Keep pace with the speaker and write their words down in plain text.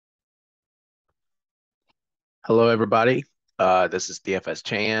Hello, everybody. This is DFS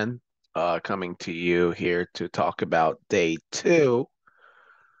Chan coming to you here to talk about day two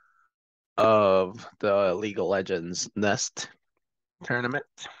of the League of Legends Nest tournament.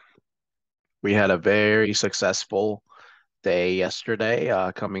 We had a very successful day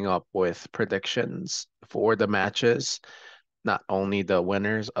yesterday, coming up with predictions for the matches, not only the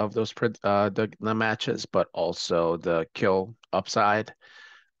winners of the matches, but also the kill upside.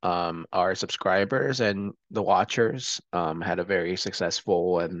 Our subscribers and the watchers had a very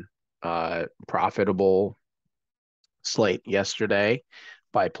successful and profitable slate yesterday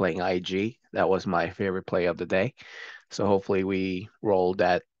by playing IG. That was my favorite play of the day. So hopefully we rolled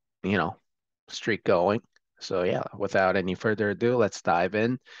that, you know, streak going. So yeah, without any further ado, let's dive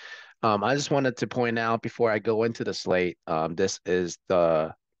in. I just wanted to point out before I go into the slate, this is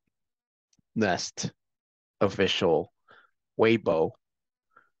the Nest official Weibo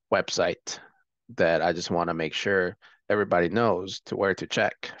website that I just want to make sure everybody knows to where to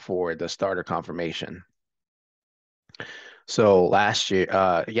check for the starter confirmation. So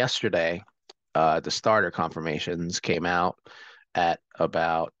yesterday, the starter confirmations came out at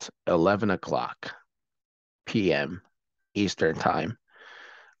about 11 o'clock p.m. Eastern time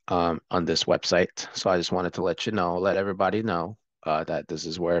on this website. So I just wanted to let you know, let everybody know that this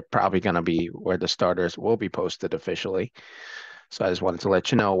is where probably going to be where the starters will be posted officially. So I just wanted to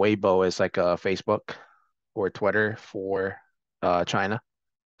let you know, Weibo is like a Facebook or Twitter for China.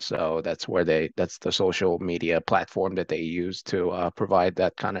 So that's the social media platform that they use to provide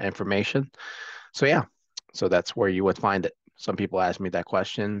that kind of information. So yeah, so that's where you would find it. Some people ask me that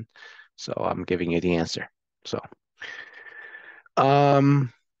question, so I'm giving you the answer. So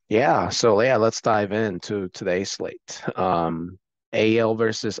um yeah, let's dive into today's slate. AL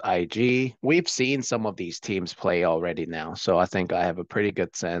versus IG. We've seen some of these teams play already now, so I think I have a pretty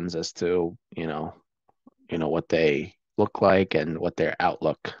good sense as to, what they look like and what their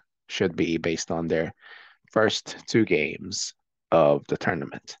outlook should be based on their first two games of the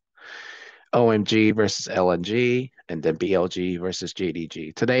tournament. OMG versus LNG, and then BLG versus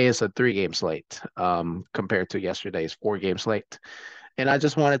JDG. Today is a three-game slate compared to yesterday's four-game slate. And I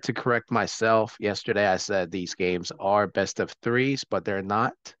just wanted to correct myself. Yesterday, I said these games are best of threes, but they're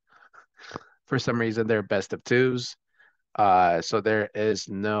not. For some reason, they're best of twos. So there is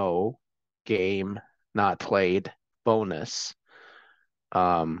no game not played bonus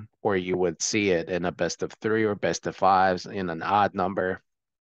where you would see it in a best of three or best of fives in an odd number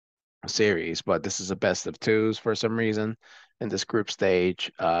series, but this is a best of twos for some reason in this group stage.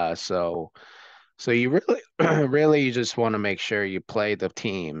 So you really, really you just want to make sure you play the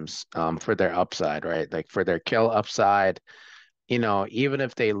teams for their upside, right? Like for their kill upside. Even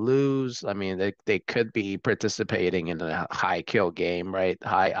if they lose, I mean, they could be participating in a high kill game, right?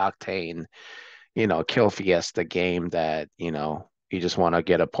 High octane, kill fiesta game that, you just want to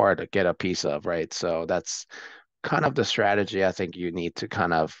get a piece of, right? So that's kind of the strategy I think you need to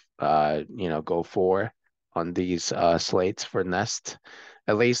kind of go for on these slates for Nest,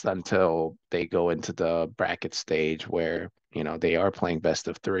 at least until they go into the bracket stage where, they are playing best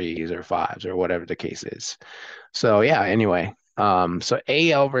of threes or fives or whatever the case is. So yeah, anyway. So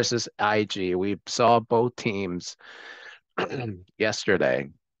AL versus IG, we saw both teams yesterday.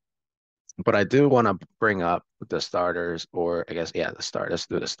 But I do want to bring up the starters, or I guess, yeah, the start. Let's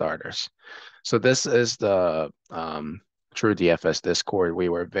do the starters. So this is the True DFS Discord. We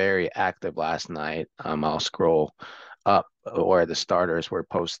were very active last night. I'll scroll up where the starters were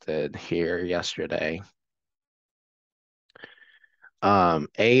posted here yesterday.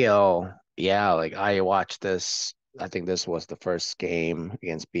 AL, yeah, like I watched this. I think this was the first game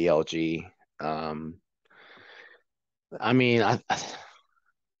against BLG. Um, I mean,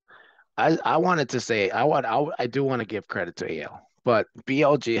 I wanted to say I do want to give credit to AL, but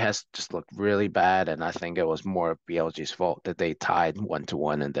BLG has just looked really bad, and I think it was more of BLG's fault that they tied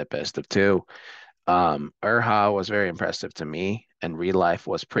 1-1 in the best of two. Urha was very impressive to me, and Real Life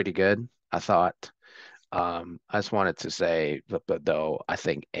was pretty good, I thought. I just wanted to say, but though I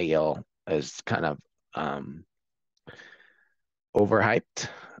think AL is kind of overhyped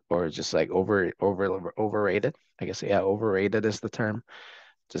or just like overrated. I guess yeah, overrated is the term.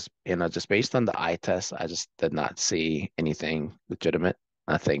 Just based on the eye test, I just did not see anything legitimate.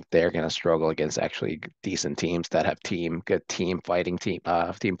 I think they're gonna struggle against actually decent teams that have good team fighting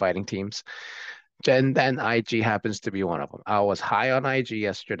teams. And then IG happens to be one of them. I was high on IG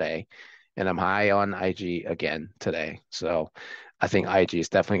yesterday, and I'm high on IG again today. So I think IG is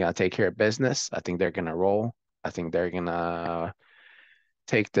definitely gonna take care of business. I think they're gonna roll. I think they're gonna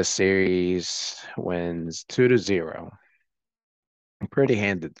take the series wins 2-0. pretty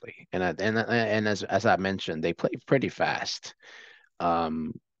handedly. And as I mentioned, they play pretty fast.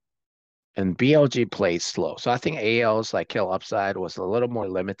 Um, and BLG plays slow. So I think AL's like kill upside was a little more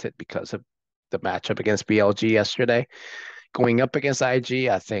limited because of the matchup against BLG yesterday. Going up against IG,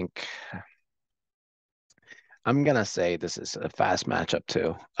 I think I'm gonna say this is a fast matchup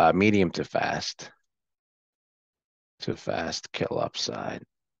too. Medium to fast kill upside.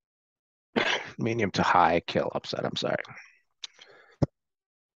 Medium to high kill upside. I'm sorry.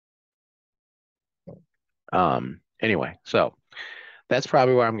 Anyway, so that's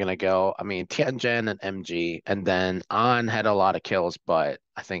probably where I'm gonna go. I mean, Tianjin and MG, and then An had a lot of kills, but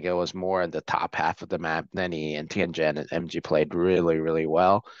I think it was more in the top half of the map. Nenny and Tianjin and MG played really, really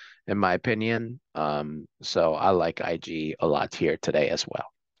well, in my opinion. So I like IG a lot here today as well.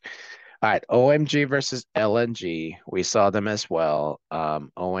 All right, OMG versus LNG. We saw them as well.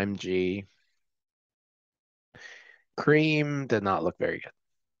 OMG Cream did not look very good.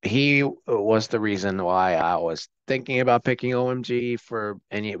 He was the reason why I was thinking about picking OMG for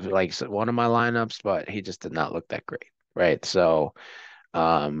any like one of my lineups, but he just did not look that great, right? So,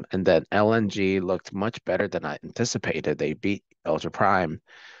 and then LNG looked much better than I anticipated. They beat Ultra Prime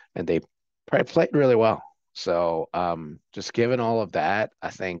and they played really well. So, just given all of that, I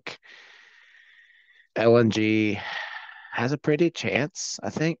think LNG has a pretty chance,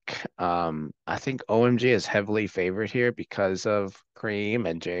 I think. I think OMG is heavily favored here because of Cream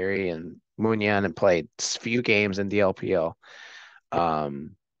and Jerry and Munyan and played few games in the LPL.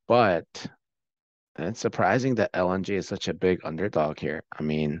 But it's surprising that LNG is such a big underdog here. I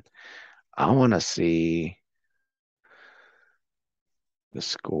mean, I want to see the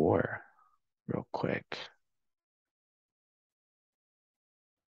score real quick.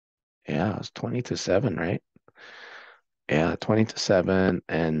 Yeah, it's 20-7, right? Yeah, 20-7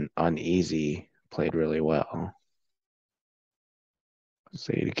 and Uneasy played really well.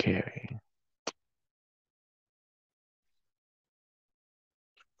 Zeta carry.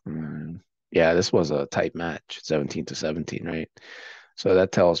 Mm. Yeah, this was a tight match, 17-17, right? So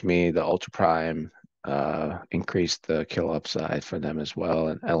that tells me the Ultra Prime increased the kill upside for them as well,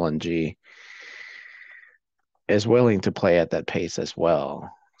 and LNG is willing to play at that pace as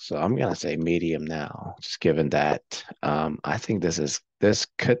well. So I'm gonna say medium now, just given that. I think this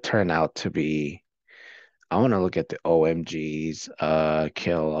could turn out to be. I want to look at the OMG's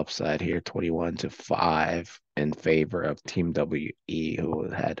kill upside here, 21-5 in favor of Team WE,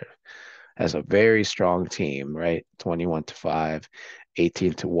 who has a very strong team, right? 21-5,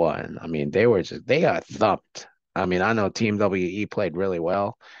 18-1. I mean, they got thumped. I mean, I know Team WE played really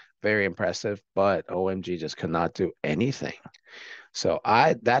well, very impressive, but OMG just could not do anything. So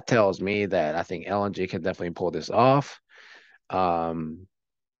I that tells me that I think LNG can definitely pull this off. Um,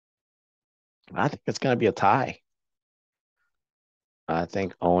 I think it's gonna be a tie. I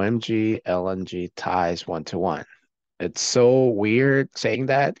think OMG LNG ties 1-1. It's so weird saying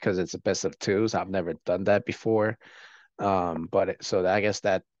that because it's a best of twos. I've never done that before. So I guess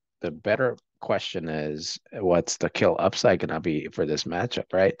that the better question is what's the kill upside gonna be for this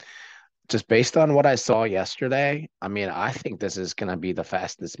matchup, right? Just based on what I saw yesterday, I mean, I think this is gonna be the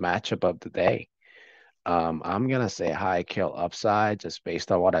fastest matchup of the day. I'm gonna say high kill upside just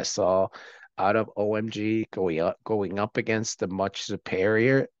based on what I saw out of OMG going up against the much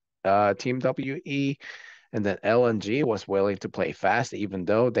superior Team WE, and then LNG was willing to play fast, even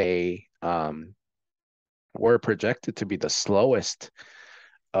though they were projected to be the slowest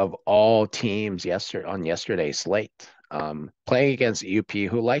of all teams on yesterday's slate. Playing against UP,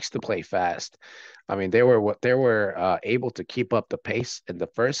 who likes to play fast. I mean, they were able to keep up the pace in the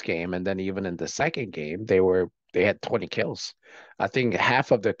first game, and then even in the second game, they had 20 kills. I think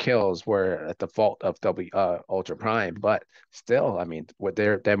half of the kills were at the fault of Ultra Prime, but still, I mean, with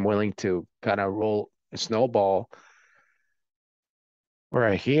them willing to kind of roll snowball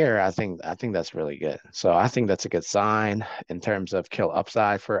right here, I think that's really good. So I think that's a good sign in terms of kill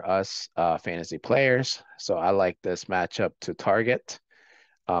upside for us fantasy players. So I like this matchup to target.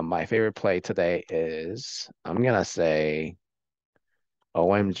 My favorite play today is I'm gonna say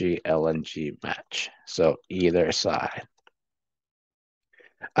OMG LNG match. So either side.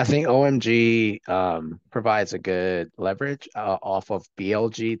 I think OMG provides a good leverage off of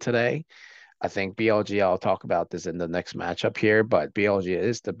BLG today. I think BLG, I'll talk about this in the next matchup here, but BLG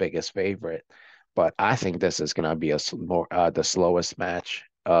is the biggest favorite. But I think this is going to be the slowest match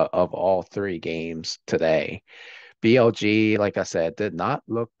of all three games today. BLG, like I said, did not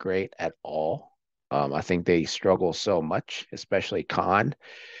look great at all. I think they struggle so much, especially Khan.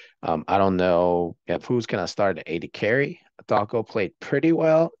 I don't know if who's going to start at 80 carry. Doggo played pretty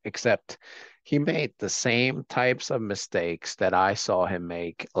well, except he made the same types of mistakes that I saw him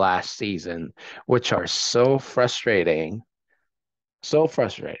make last season, which are so frustrating, so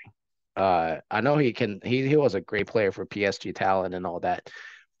frustrating. I know he was a great player for PSG talent and all that,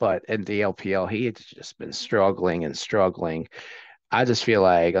 but in the LPL, he had just been struggling and struggling. I just feel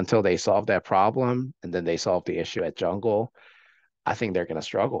like until they solve that problem and then they solve the issue at jungle, I think they're gonna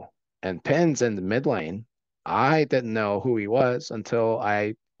struggle. And Pins in the mid lane, I didn't know who he was until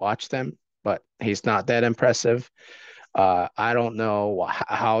I watched him, but he's not that impressive. I don't know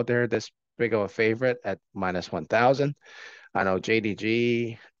how they're this big of a favorite at minus 1,000. I know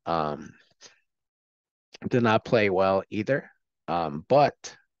JDG did not play well either,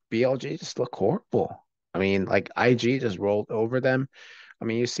 but BLG just looked horrible. I mean, like IG just rolled over them. I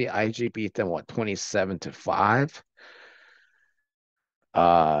mean, you see IG beat them what 27-5.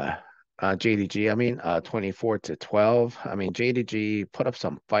 Uh, JDG, I mean, 24-12. I mean, JDG put up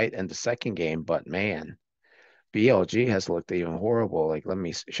some fight in the second game, but man, BLG has looked even horrible. Like, let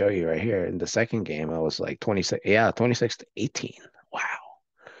me show you right here. In the second game, it was like 26, yeah, 26-18. Wow.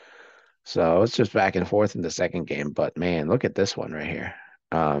 So it's just back and forth in the second game. But man, look at this one right here.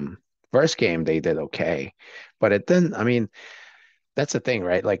 Um, First game they did okay, but it didn't. I mean, that's the thing,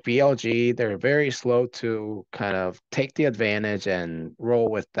 right? Like BLG, they're very slow to kind of take the advantage and roll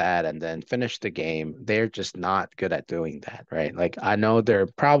with that and then finish the game. They're just not good at doing that, right? Like I know they're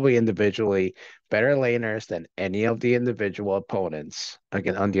probably individually better laners than any of the individual opponents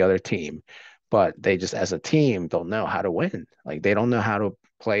again on the other team, but they just as a team don't know how to win. Like they don't know how to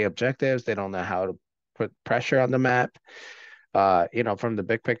play objectives. They don't know how to put pressure on the map. From the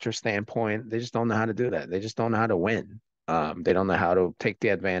big picture standpoint, they just don't know how to do that. They just don't know how to win. They don't know how to take the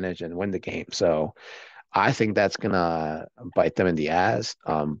advantage and win the game. So I think that's gonna bite them in the ass.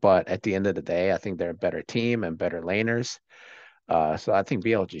 But at the end of the day, I think they're a better team and better laners. So I think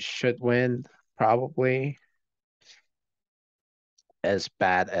BLG should win, probably as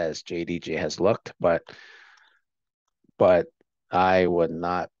bad as JDG has looked, but I would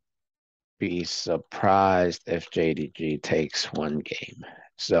not be surprised if JDG takes one game.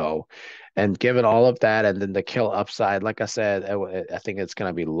 So, and given all of that, and then the kill upside, like I said, I think it's going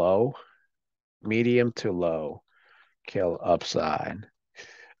to be low, medium to low kill upside.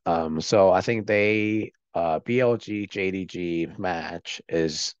 So I think BLG JDG match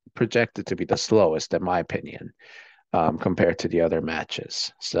is projected to be the slowest, in my opinion, compared to the other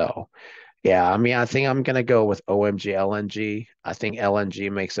matches. So yeah, I mean, I think I'm gonna go with OMG LNG. I think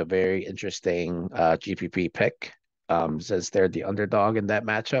LNG makes a very interesting GPP pick, since they're the underdog in that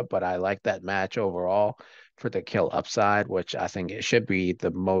matchup. But I like that match overall for the kill upside, which I think it should be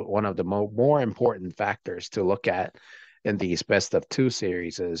one of the more important factors to look at in these best of two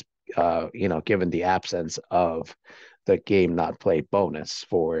series. Is given the absence of the game not played bonus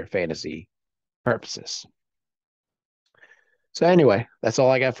for fantasy purposes. So anyway, that's all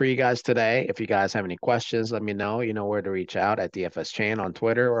I got for you guys today. If you guys have any questions, let me know. You know where to reach out at DFS Chan on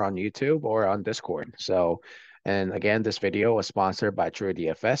Twitter or on YouTube or on Discord. So, and again, this video was sponsored by True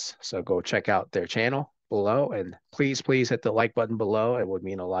DFS. So go check out their channel below and please hit the like button below. It would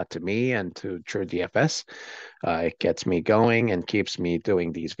mean a lot to me and to True DFS. It gets me going and keeps me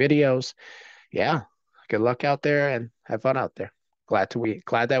doing these videos. Yeah, good luck out there and have fun out there. Glad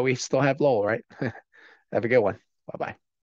that we still have LOL, right? Have a good one. Bye bye.